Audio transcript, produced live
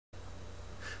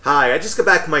Hi, I just got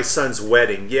back from my son's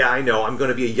wedding. Yeah, I know, I'm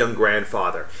going to be a young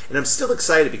grandfather. And I'm still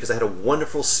excited because I had a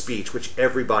wonderful speech which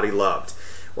everybody loved.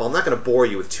 Well, I'm not going to bore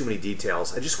you with too many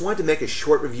details. I just wanted to make a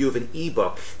short review of an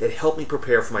ebook that helped me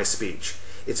prepare for my speech.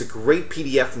 It's a great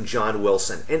PDF from John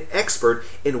Wilson, an expert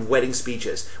in wedding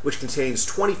speeches, which contains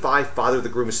 25 Father of the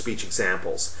Groom speech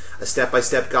examples, a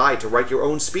step-by-step guide to write your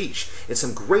own speech, and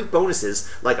some great bonuses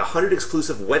like 100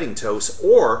 exclusive wedding toasts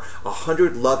or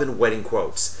 100 love and wedding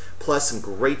quotes, plus some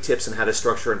great tips on how to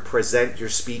structure and present your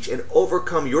speech and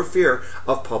overcome your fear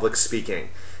of public speaking.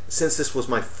 Since this was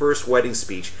my first wedding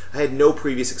speech, I had no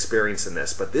previous experience in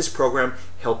this, but this program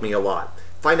helped me a lot.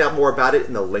 Find out more about it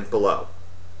in the link below.